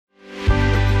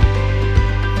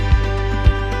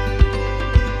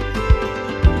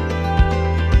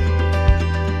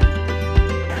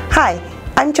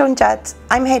I'm Joan Judd.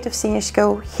 I'm Head of Senior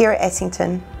School here at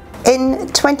Essington. In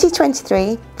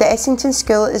 2023, the Essington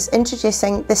School is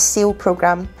introducing the SAIL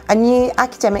programme, a new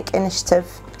academic initiative.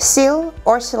 SAIL,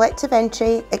 or Selective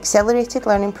Entry Accelerated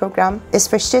Learning Programme, is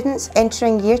for students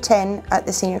entering Year 10 at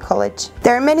the Senior College.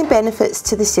 There are many benefits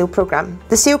to the SAIL programme.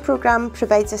 The SAIL programme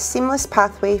provides a seamless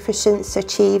pathway for students to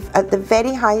achieve at the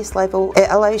very highest level. It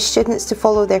allows students to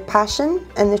follow their passion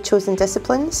in their chosen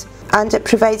disciplines, and it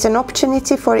provides an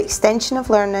opportunity for extension of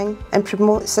learning and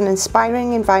promotes an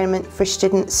inspiring environment for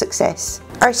student success.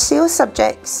 Our SAIL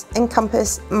subjects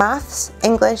encompass Maths,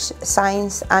 English,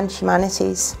 Science and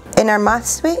Humanities. In our Maths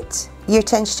suite, Year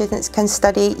 10 students can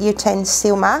study Year 10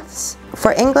 SAIL Maths.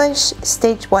 For English,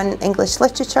 Stage 1 English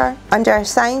Literature. Under our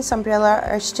Science umbrella,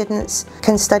 our students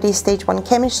can study Stage 1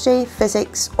 Chemistry,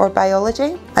 Physics or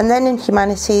Biology. And then in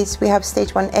Humanities, we have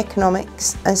Stage 1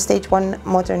 Economics and Stage 1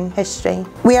 Modern History.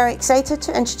 We are excited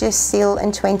to introduce SAIL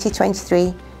in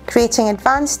 2023, creating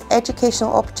advanced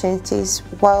educational opportunities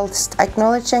whilst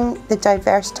acknowledging the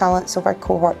diverse talents of our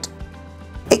cohort.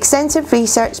 Extensive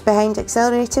research behind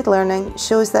accelerated learning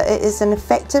shows that it is an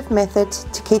effective method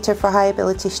to cater for high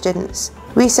ability students.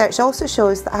 Research also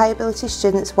shows that high ability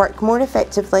students work more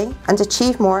effectively and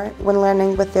achieve more when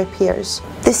learning with their peers.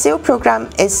 The SAIL programme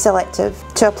is selective.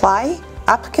 To apply,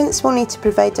 applicants will need to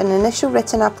provide an initial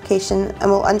written application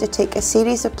and will undertake a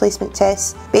series of placement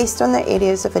tests based on their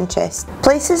areas of interest.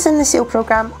 Places in the SAIL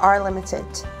programme are limited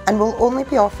and will only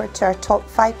be offered to our top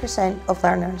 5% of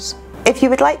learners. If you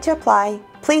would like to apply,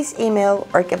 please email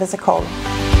or give us a call.